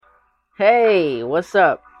Hey, what's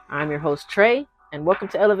up? I'm your host Trey, and welcome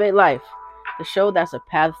to Elevate Life, the show that's a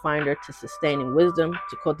pathfinder to sustaining wisdom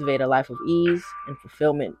to cultivate a life of ease and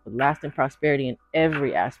fulfillment with lasting prosperity in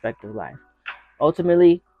every aspect of life.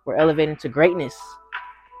 Ultimately, we're elevating to greatness.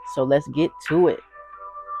 So let's get to it.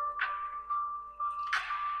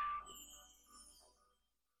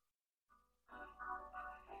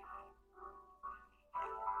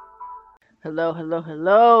 Hello, hello,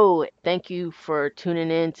 hello. Thank you for tuning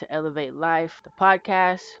in to Elevate Life, the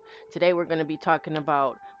podcast. Today we're going to be talking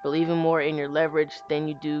about believing more in your leverage than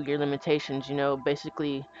you do your limitations,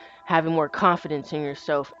 basically having more confidence in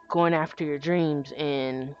yourself, going after your dreams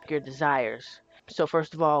and your desires. So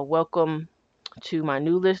first of all, welcome to my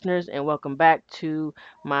new listeners and welcome back to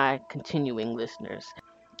my continuing listeners.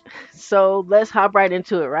 So let's hop right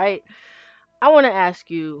into it, right? I want to ask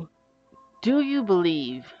you, do you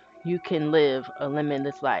believe you can live a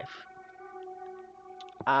limitless life?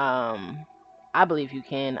 Um, I believe you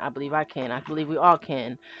can. I believe I can. I believe we all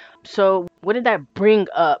can. So, what did that bring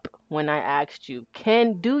up when I asked you,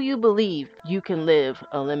 do you believe you can live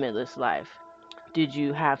a limitless life? Did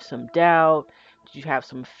you have some doubt? Did you have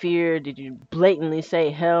some fear? Did you blatantly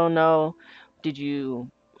say hell no? Did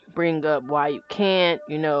you bring up why you can't?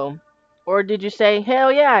 Or did you say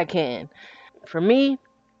hell yeah, I can? For me,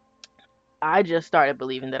 I just started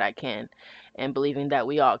believing that I can and believing that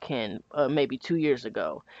we all can maybe 2 years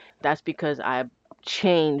ago. That's because I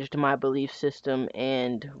changed my belief system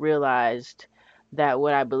and realized that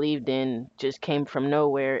what I believed in just came from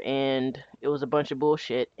nowhere and it was a bunch of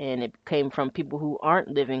bullshit and it came from people who aren't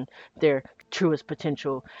living their truest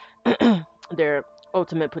potential, their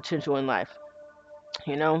ultimate potential in life.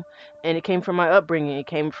 You know, and it came from my upbringing, it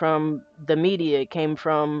came from the media, it came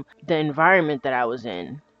from the environment that I was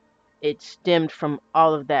in. It stemmed from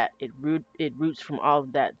all of that. It roots from all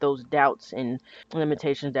of that. Those doubts and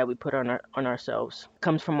limitations that we put on ourselves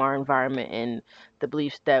comes from our environment and the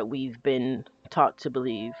beliefs that we've been taught to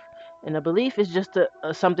believe. And a belief is just a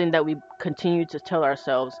something that we continue to tell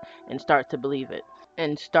ourselves and start to believe it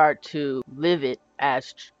and start to live it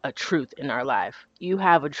as a truth in our life. You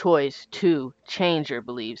have a choice to change your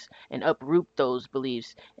beliefs and uproot those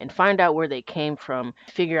beliefs and find out where they came from,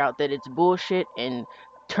 figure out that it's bullshit and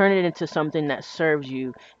turn it into something that serves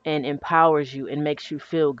you and empowers you and makes you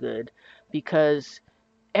feel good because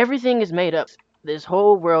everything is made up. This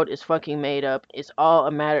whole world is fucking made up. It's all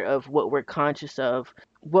a matter of what we're conscious of.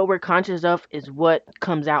 What we're conscious of is what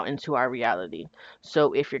comes out into our reality.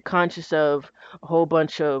 So if you're conscious of a whole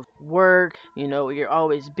bunch of work, you're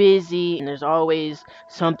always busy and there's always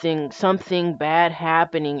something bad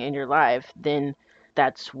happening in your life, then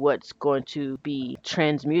that's what's going to be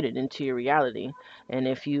transmuted into your reality. And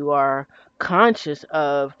if you are conscious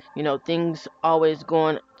of things always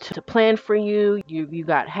going to plan for you, you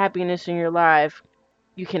got happiness in your life,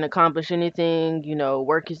 you can accomplish anything.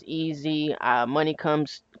 Work is easy, money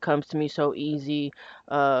comes to me so easy.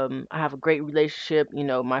 I have a great relationship,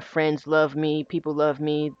 my friends love me, people love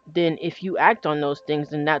me. Then if you act on those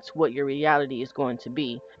things, then that's what your reality is going to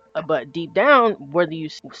be. But deep down, whether you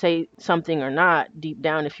say something or not, deep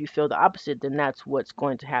down, if you feel the opposite, then that's what's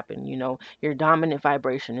going to happen. Your dominant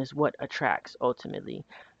vibration is what attracts ultimately.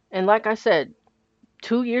 And like I said,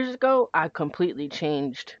 2 years ago, I completely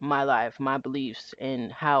changed my life, my beliefs,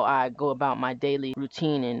 and how I go about my daily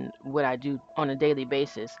routine and what I do on a daily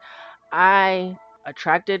basis. I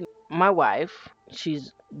attracted my wife.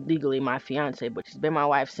 She's legally my fiance, but she's been my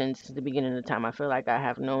wife since the beginning of the time. I feel like I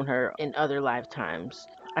have known her in other lifetimes.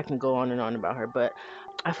 I can go on and on about her, but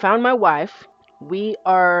I found my wife. We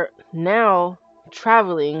are now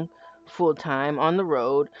traveling full time on the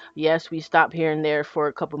road. Yes, we stop here and there for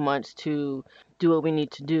a couple months to do what we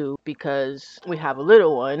need to do because we have a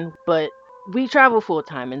little one, but we travel full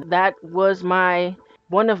time and that was my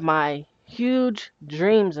one of my huge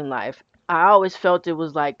dreams in life. I always felt it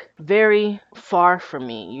was like very far from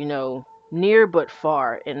me, near but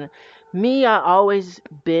far. And me, I always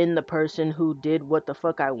been the person who did what the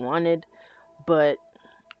fuck I wanted, but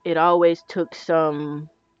it always took some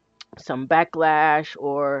backlash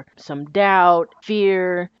or some doubt,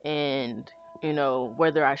 fear, and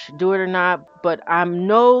whether I should do it or not. But I'm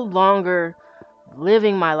no longer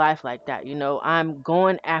living my life like that. I'm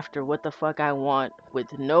going after what the fuck I want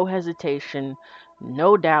with no hesitation,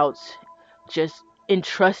 no doubts, just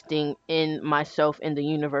entrusting in myself and the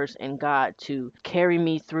universe and God to carry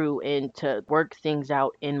me through and to work things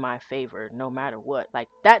out in my favor no matter what. Like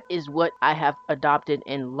that is what I have adopted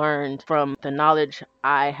and learned from the knowledge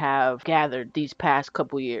I have gathered these past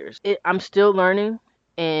couple years. I'm still learning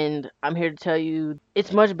and I'm here to tell you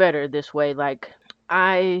it's much better this way. Like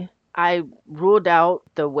I I ruled out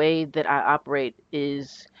the way that I operate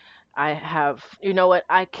is I have, you know what,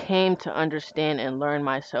 I came to understand and learn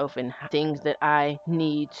myself and things that I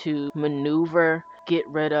need to maneuver, get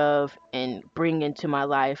rid of, and bring into my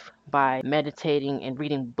life by meditating and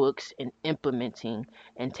reading books and implementing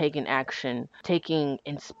and taking action, taking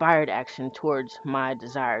inspired action towards my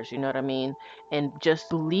desires, you know what I mean? And just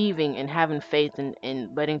believing and having faith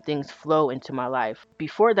and letting things flow into my life.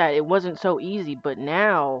 Before that, it wasn't so easy, but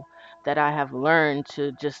now that I have learned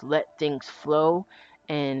to just let things flow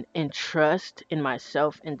and trust in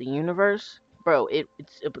myself and the universe, bro,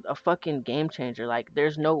 it's a fucking game changer. Like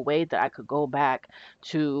there's no way that I could go back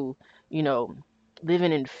to, you know,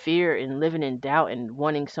 living in fear and living in doubt and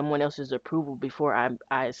wanting someone else's approval before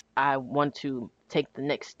I want to take the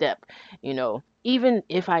next step, you know. Even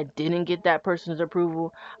if I didn't get that person's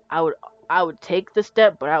approval, I would I would take the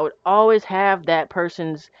step, but I would always have that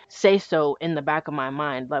person's say so in the back of my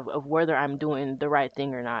mind, like of whether I'm doing the right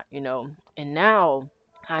thing or not, you know. And now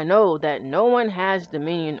I know that no one has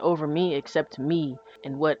dominion over me except me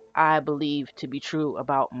and what I believe to be true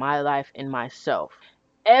about my life and myself.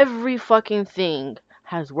 Every fucking thing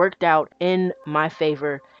has worked out in my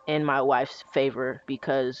favor and my wife's favor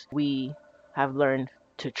because we have learned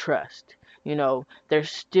to trust. You know, there's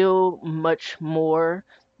still much more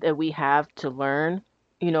that we have to learn.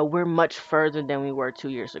 You know, we're much further than we were 2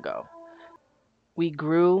 years ago. We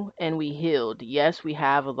grew and we healed. Yes, we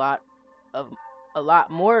have of a lot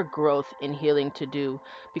more growth and healing to do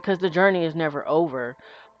because the journey is never over.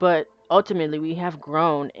 But ultimately, we have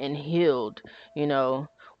grown and healed. You know,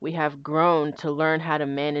 we have grown to learn how to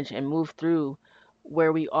manage and move through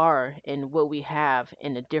where we are and what we have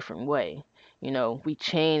in a different way. You know, we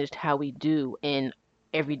changed how we do in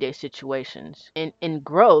everyday situations. In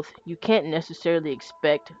growth, you can't necessarily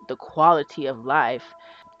expect the quality of life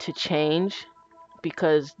to change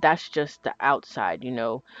because that's just the outside, you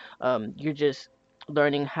know. You're just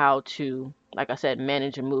learning how to, like I said,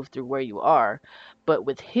 manage and move through where you are. But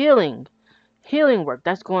with healing work,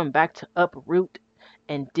 that's going back to uproot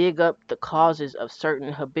and dig up the causes of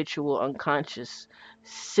certain habitual, unconscious,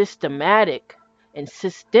 systematic, and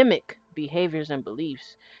systemic behaviors and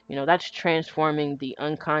beliefs. You know, that's transforming the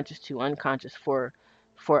unconscious to unconscious for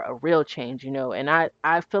a real change, you know. And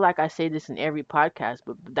I feel like I say this in every podcast,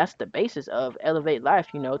 but that's the basis of Elevate Life,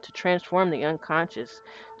 you know, to transform the unconscious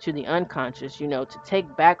to the unconscious, you know, to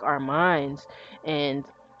take back our minds and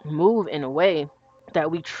move in a way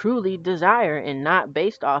that we truly desire and not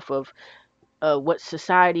based off of what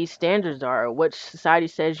society's standards are, or what society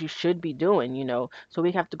says you should be doing, you know. So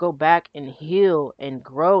we have to go back and heal and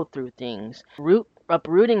grow through things.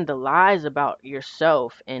 Uprooting the lies about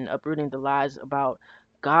yourself and uprooting the lies about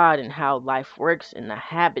God and how life works and the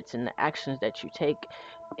habits and the actions that you take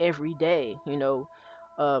every day, you know.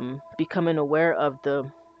 Becoming aware of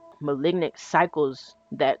the malignant cycles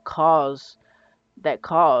that cause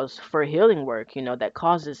for healing work, you know, that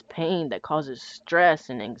causes pain, that causes stress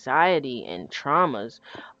and anxiety and traumas,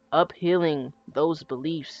 uphealing those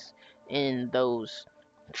beliefs and those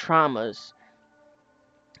traumas.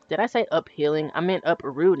 Did I say uphealing? I meant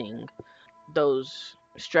uprooting those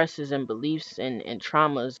stresses and beliefs and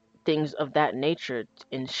traumas, things of that nature,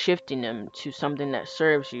 and shifting them to something that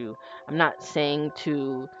serves you. I'm not saying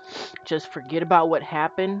to just forget about what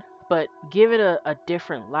happened, but give it a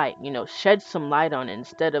different light, you know, shed some light on it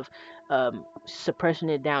instead of suppressing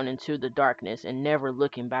it down into the darkness and never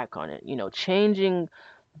looking back on it, you know, changing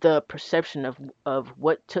the perception of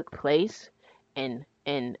what took place and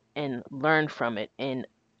learn from it and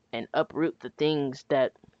uproot the things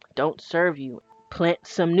that don't serve you. Plant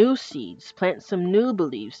some new seeds, plant some new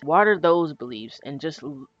beliefs, water those beliefs, and just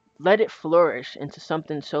let it flourish into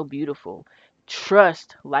something so beautiful.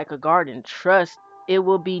 Trust like a garden. Trust it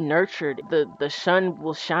will be nurtured. The sun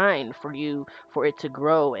will shine for you for it to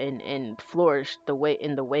grow and flourish the way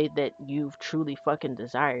that you truly fucking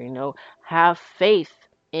desire, you know. Have faith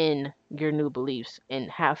in your new beliefs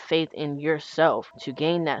and have faith in yourself to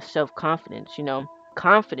gain that self-confidence, you know.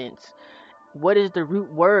 Confidence, what is the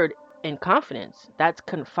root word in confidence? That's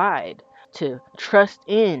confide. To trust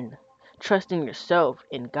in yourself,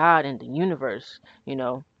 in God, in the universe, you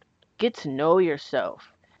know. Get to know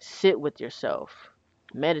yourself. Sit with yourself.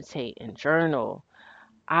 Meditate and journal.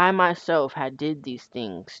 I myself had did these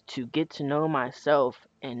things to get to know myself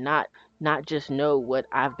and not just know what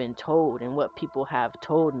I've been told and what people have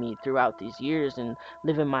told me throughout these years and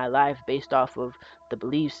living my life based off of the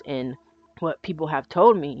beliefs and what people have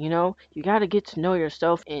told me, you know. You got to get to know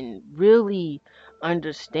yourself and really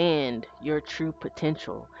understand your true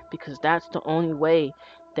potential because that's the only way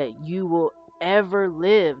that you will ever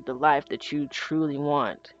live the life that you truly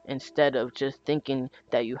want, instead of just thinking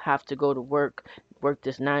that you have to go to work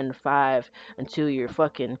this 9 to 5 until you're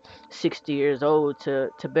fucking 60 years old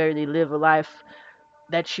to barely live a life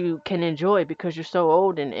that you can enjoy because you're so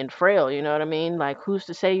old and frail, you know what I mean? Like, who's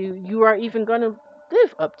to say you are even gonna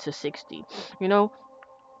live up to 60? You know,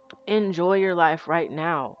 enjoy your life right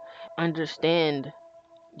now. Understand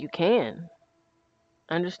you can.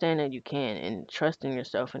 Understand that you can, and trust in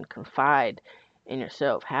yourself and confide in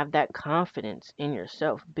yourself. Have that confidence in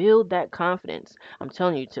yourself. Build that confidence. I'm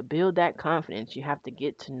telling you, to build that confidence, you have to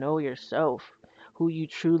get to know yourself, who you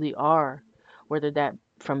truly are, whether that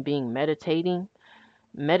from being meditating.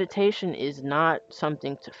 Meditation is not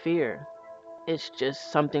something to fear. It's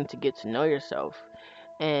just something to get to know yourself.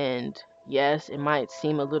 And yes, it might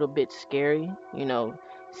seem a little bit scary,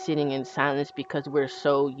 sitting in silence, because we're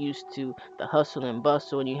so used to the hustle and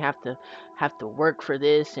bustle, and you have to work for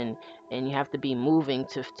this, and you have to be moving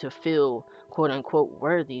to feel quote unquote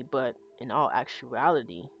worthy. But in all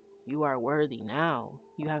actuality, you are worthy now.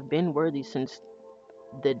 You have been worthy since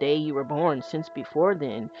the day you were born, since before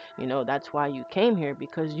then. That's why you came here,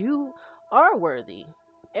 because you are worthy.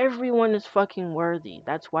 Everyone is fucking worthy.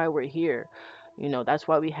 That's why we're here. That's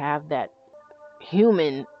why we have that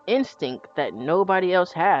human instinct that nobody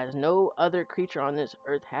else has, no other creature on this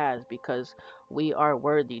earth has, because we are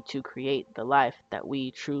worthy to create the life that we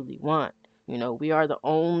truly want. We are the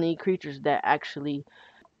only creatures that actually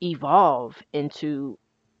evolve into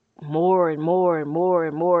more and more and more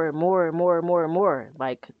and more and more and more and more and more.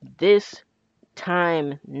 Like, this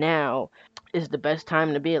time now is the best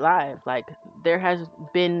time to be alive. Like, there has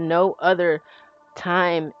been no other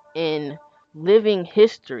time in living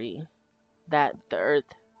history that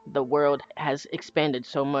the world has expanded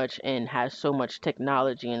so much and has so much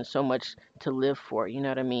technology and so much to live for. You know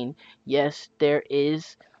what I mean? Yes, there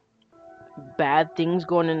is bad things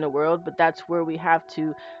going in the world, but that's where we have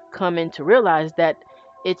to come in to realize that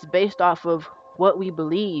it's based off of what we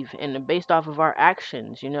believe and based off of our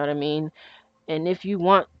actions. You know what I mean? And if you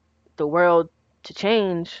want the world to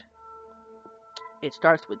change, it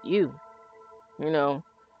starts with you. You know,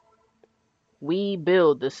 we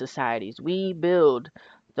build the societies, we build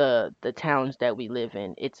the towns that we live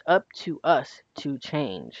in. It's up to us to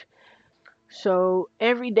change. So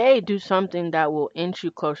every day do something that will inch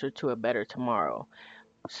you closer to a better tomorrow.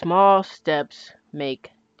 Small steps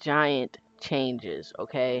make giant changes,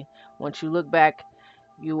 okay? Once you look back,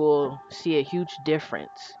 you will see a huge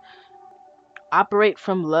difference. Operate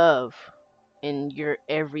from love in your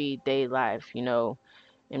everyday life.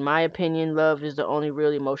 In my opinion, love is the only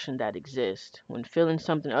real emotion that exists. When feeling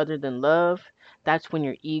something other than love, that's when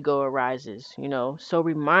your ego arises. So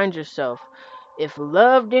remind yourself, if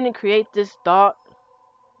love didn't create this thought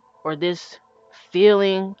or this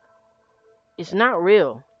feeling, it's not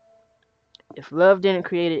real. If love didn't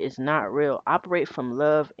create it, it's not real. Operate from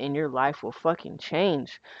love and your life will fucking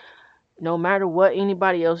change. No matter what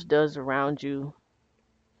anybody else does around you,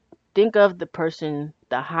 think of the person,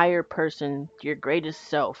 the higher person, your greatest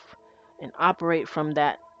self, and operate from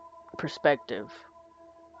that perspective.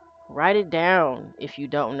 Write it down if you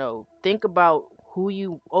don't know. Think about who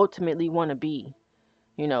you ultimately want to be.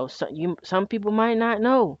 Some people might not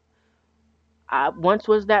know. I once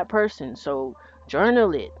was that person, so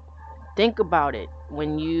journal it. Think about it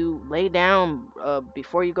when you lay down,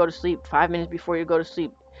 before you go to sleep, 5 minutes before you go to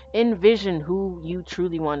sleep. Envision who you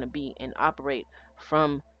truly want to be and operate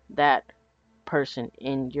from that person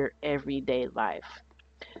in your everyday life.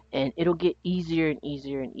 And it'll get easier and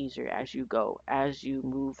easier and easier as you go, as you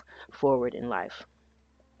move forward in life.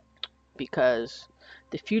 Because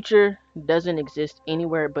the future doesn't exist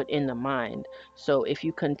anywhere but in the mind. So if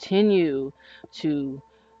you continue to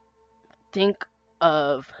think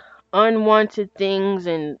of unwanted things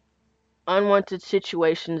and unwanted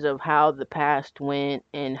situations of how the past went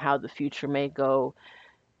and how the future may go,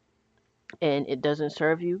 and it doesn't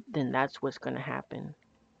serve you, then that's what's going to happen.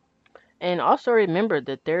 And also remember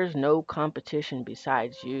that there's no competition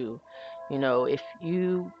besides you. If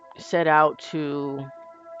you set out to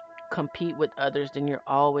compete with others, then you're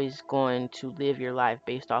always going to live your life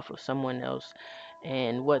based off of someone else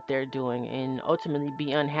and what they're doing, and ultimately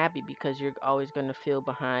be unhappy because you're always going to feel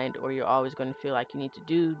behind, or you're always going to feel like you need to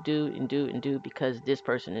do because this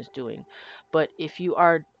person is doing. But if you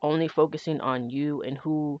are only focusing on you and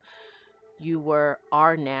who you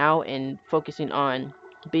are now, and focusing on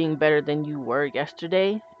being better than you were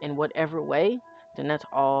yesterday in whatever way, then that's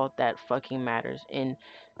all that fucking matters. And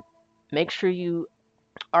make sure you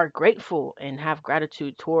are grateful and have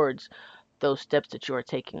gratitude towards those steps that you are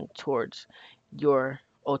taking towards your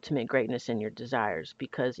ultimate greatness and your desires.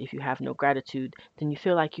 Because if you have no gratitude, then you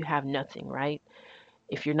feel like you have nothing, right?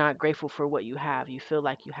 If you're not grateful for what you have, you feel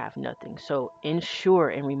like you have nothing. So ensure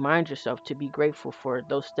and remind yourself to be grateful for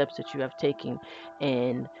those steps that you have taken,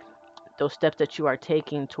 and those steps that you are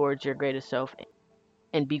taking towards your greatest self,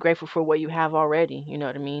 and be grateful for what you have already. You know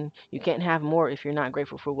what I mean? You can't have more if you're not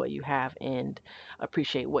grateful for what you have and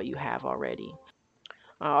appreciate what you have already.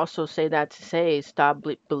 I also say that to say stop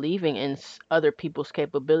believing in other people's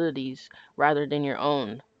capabilities rather than your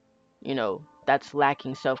own. You know, that's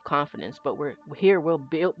lacking self-confidence, but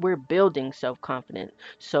we're building self-confidence.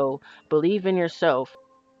 So believe in yourself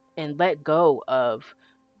and let go of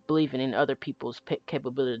believing in other people's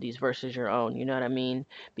capabilities versus your own. You know what I mean?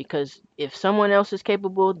 Because if someone else is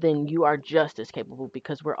capable, then you are just as capable,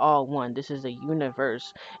 because we're all one. This is a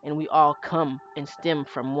universe, and we all come and stem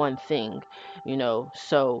from one thing, you know?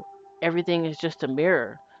 So everything is just a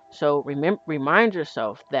mirror. So remind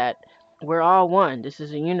yourself that we're all one. This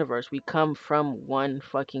is a universe. We come from one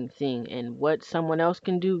fucking thing, and what someone else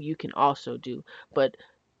can do, you can also do. But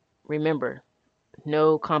remember,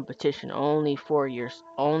 no competition, only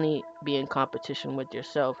be in competition with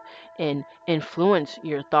yourself, and influence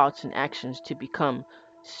your thoughts and actions to become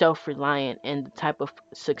self-reliant and the type of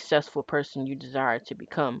successful person you desire to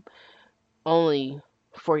become, only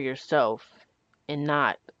for yourself and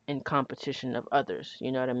not in competition of others.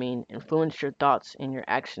 You know what I mean? Influence your thoughts and your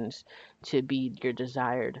actions to be your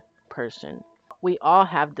desired person. We all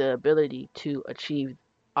have the ability to achieve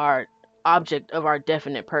our object of our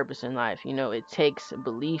definite purpose in life. You know, it takes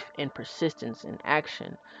belief and persistence and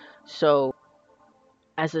action. So,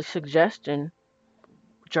 as a suggestion,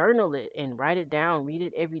 journal it and write it down. Read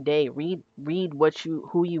it every day. Read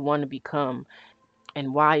who you want to become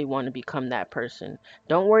and why you want to become that person.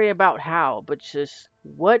 Don't worry about how, but just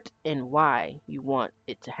what and why you want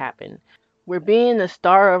it to happen. We're being the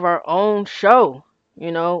star of our own show,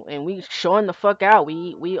 you know, and we showing the fuck out.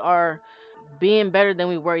 We are being better than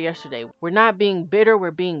we were yesterday. We're not being bitter,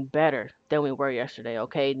 we're being better than we were yesterday,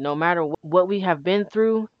 okay? No matter what we have been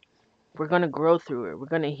through, we're going to grow through it. We're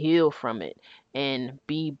going to heal from it and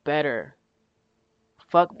be better.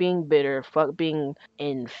 Fuck being bitter, fuck being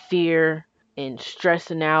in fear and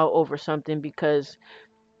stressing out over something, because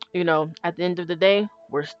at the end of the day,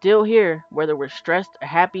 we're still here, whether we're stressed or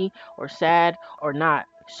happy or sad or not.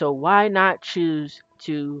 So why not choose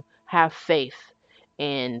to have faith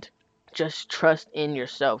and just trust in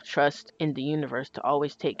yourself, trust in the universe to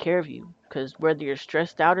always take care of you? Because whether you're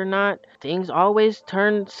stressed out or not, things always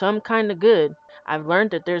turn some kind of good. I've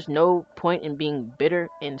learned that there's no point in being bitter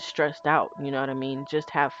and stressed out. You know what I mean? Just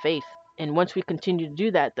have faith. And once we continue to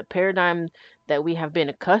do that, the paradigm that we have been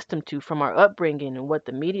accustomed to from our upbringing and what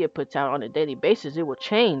the media puts out on a daily basis, it will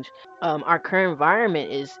change. Our current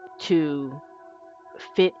environment is to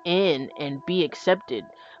fit in and be accepted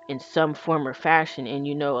in some form or fashion. And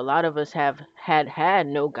a lot of us have had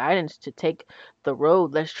no guidance to take the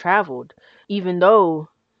road less traveled, even though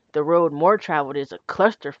the road more traveled is a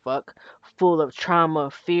clusterfuck full of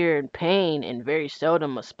trauma, fear, and pain, and very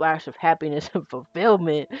seldom a splash of happiness and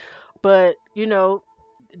fulfillment. But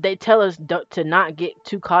they tell us to not get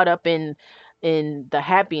too caught up in the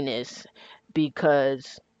happiness,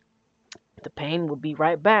 because the pain will be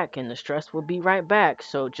right back and the stress will be right back.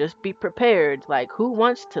 So just be prepared. Like, who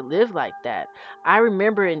wants to live like that? I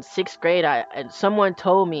remember in sixth grade, and someone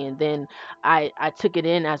told me, and then I took it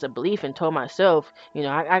in as a belief and told myself,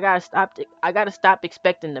 I gotta stop. I gotta stop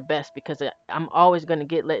expecting the best, because I'm always gonna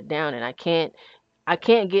get let down, and I can't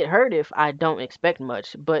get hurt if I don't expect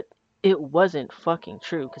much. But it wasn't fucking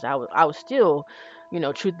true, because I was still,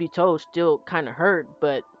 truth be told, still kind of hurt,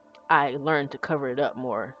 but I learned to cover it up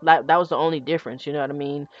more. Like, that was the only difference, you know what I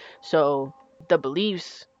mean? So the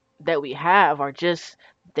beliefs that we have are just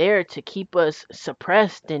there to keep us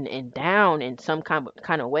suppressed and down in some kind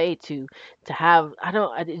of way, to have, I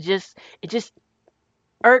don't, it just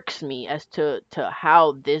irks me as to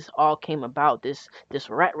how this all came about, this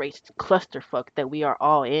rat race clusterfuck that we are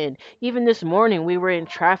all in. Even this morning we were in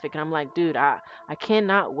traffic, and I'm like, dude, I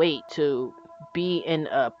cannot wait to be in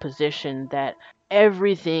a position that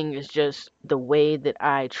everything is just the way that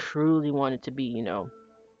I truly want it to be,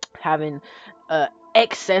 having a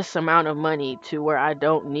excess amount of money to where I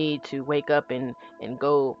don't need to wake up and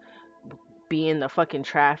go be in the fucking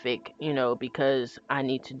traffic, because I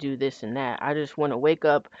need to do this and that. I just want to wake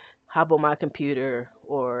up, hop on my computer,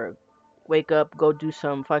 or wake up, go do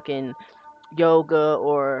some fucking yoga,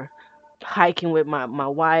 or hiking with my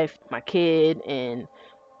wife, my kid, and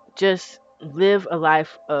just live a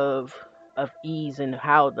life of ease and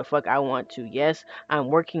how the fuck I want to. Yes, I'm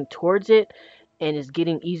working towards it, and it's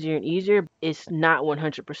getting easier and easier. It's not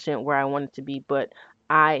 100% where I want it to be, but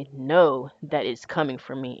I know that it's coming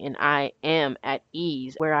for me, and I am at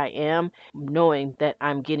ease where I am, knowing that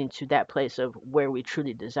I'm getting to that place of where we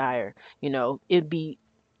truly desire. It'd be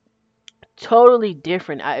totally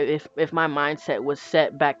different. If my mindset was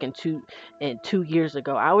set back in 2 years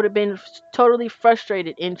ago, I would have been totally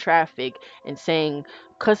frustrated in traffic and saying,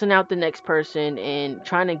 cussing out the next person and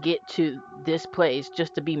trying to get to this place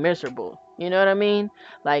just to be miserable. You know what I mean?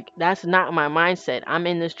 Like, that's not my mindset. I'm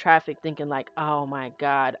in this traffic thinking like, oh my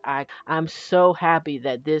God, I'm so happy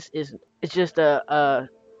that this is it's just a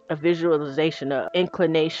visualization, a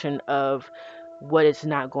inclination of what it's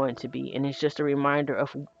not going to be, and it's just a reminder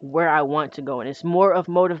of where I want to go, and it's more of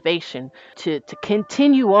motivation to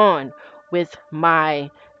continue on with my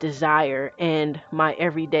desire and my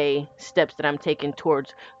everyday steps that I'm taking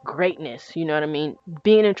towards greatness. You know what I mean?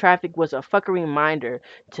 Being in traffic was a fucking reminder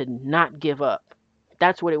to not give up.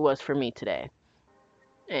 That's what it was for me today.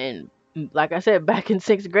 And like I said, back in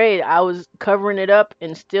 6th grade, I was covering it up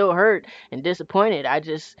and still hurt and disappointed. I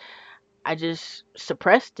just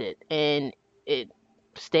suppressed it, and it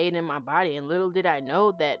stayed in my body. And little did I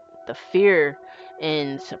know that the fear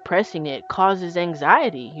in suppressing it causes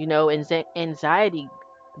anxiety. And anxiety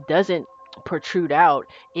doesn't protrude out,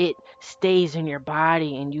 it stays in your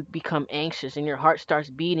body, and you become anxious and your heart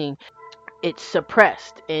starts beating. It's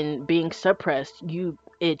suppressed, and being suppressed,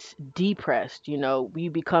 it's depressed. You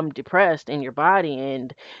become depressed in your body,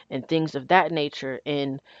 and things of that nature.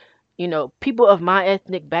 And people of my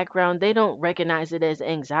ethnic background, they don't recognize it as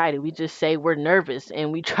anxiety. We just say we're nervous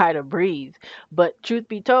and we try to breathe. But truth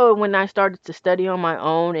be told, when I started to study on my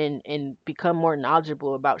own and become more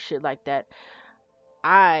knowledgeable about shit like that,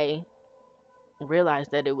 I realized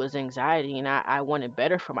that it was anxiety, and I wanted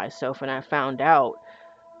better for myself. And I found out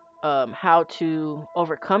how to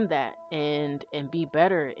overcome that and be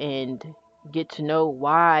better and get to know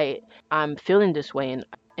why I'm feeling this way.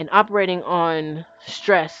 And operating on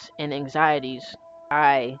stress and anxieties,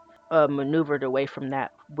 I maneuvered away from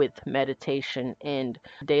that with meditation and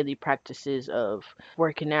daily practices of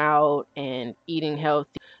working out and eating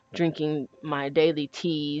healthy, drinking my daily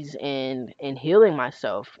teas, and healing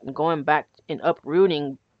myself, and going back and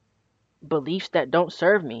uprooting beliefs that don't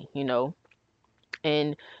serve me.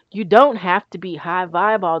 And you don't have to be high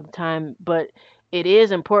vibe all the time, but it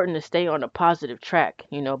is important to stay on a positive track,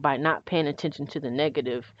 by not paying attention to the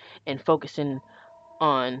negative and focusing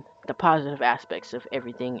on the positive aspects of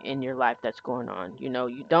everything in your life that's going on.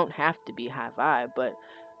 You don't have to be high vibe, but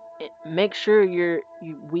make sure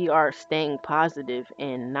we are staying positive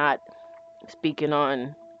and not speaking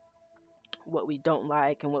on what we don't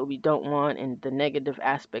like and what we don't want, and the negative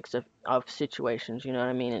aspects of situations. You know what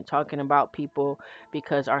I mean? And talking about people,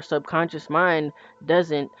 because our subconscious mind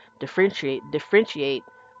doesn't differentiate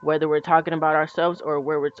whether we're talking about ourselves or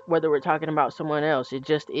whether we're talking about someone else. It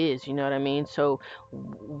just is. You know what I mean? So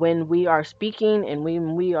when we are speaking and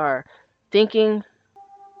when we are thinking,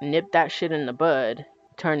 nip that shit in the bud,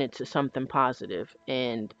 turn it to something positive,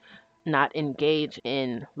 and not engage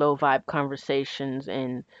in low vibe conversations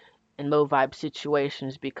and low vibe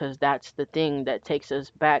situations, because that's the thing that takes us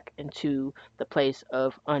back into the place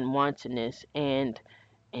of unwantedness and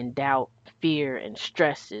doubt, fear, and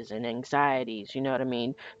stresses and anxieties. You know what I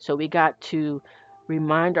mean? So we got to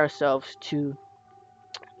remind ourselves to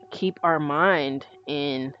keep our mind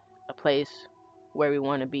in a place where we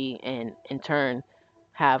want to be, and in turn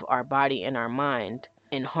have our body and our mind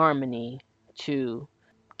in harmony to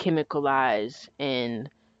chemicalize and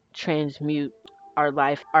transmute our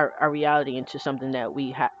life, our reality, into something that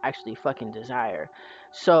we actually fucking desire.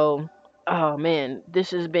 So, oh man,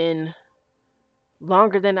 this has been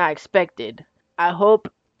longer than I expected. I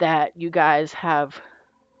hope that you guys have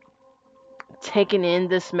taken in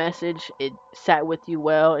this message, it sat with you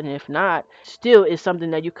well, and if not, still is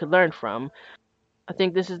something that you could learn from. I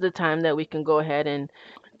think this is the time that we can go ahead and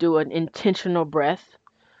do an intentional breath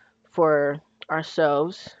for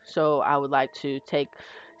ourselves. So I would like to take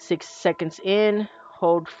 6 seconds in,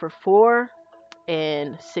 hold for 4,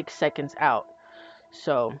 and 6 seconds out.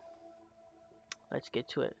 So let's get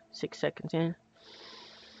to it. 6 seconds in,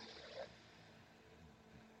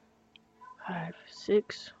 5,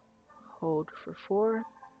 6, hold for 4,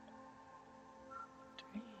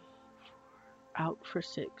 out for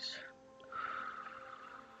 6,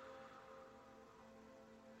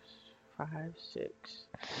 5, 6.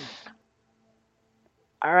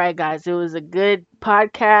 All right, guys, it was a good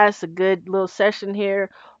podcast, a good little session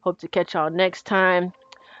here. Hope to catch y'all next time,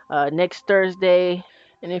 next Thursday.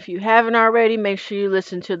 And if you haven't already, make sure you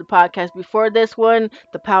listen to the podcast before this one,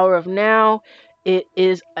 The Power of Now. It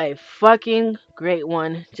is a fucking great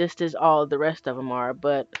one, just as all the rest of them are.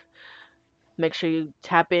 But make sure you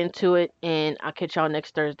tap into it, and I'll catch y'all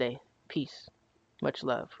next Thursday. Peace. Much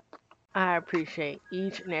love. I appreciate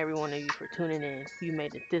each and every one of you for tuning in. You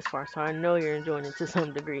made it this far, so I know you're enjoying it to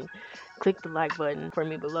some degree. Click the like button for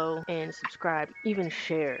me below and subscribe, even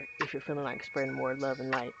share if you're feeling like spreading more love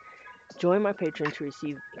and light. Join my Patreon to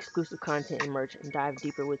receive exclusive content and merch and dive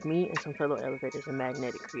deeper with me and some fellow elevators and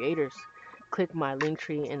magnetic creators. Click my link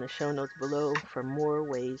tree in the show notes below for more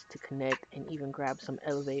ways to connect and even grab some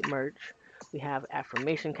Elevate merch. We have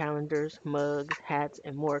affirmation calendars, mugs, hats,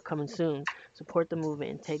 and more coming soon. Support the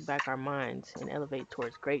movement and take back our minds and elevate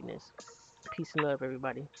towards greatness. Peace and love,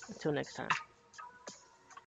 everybody. Until next time.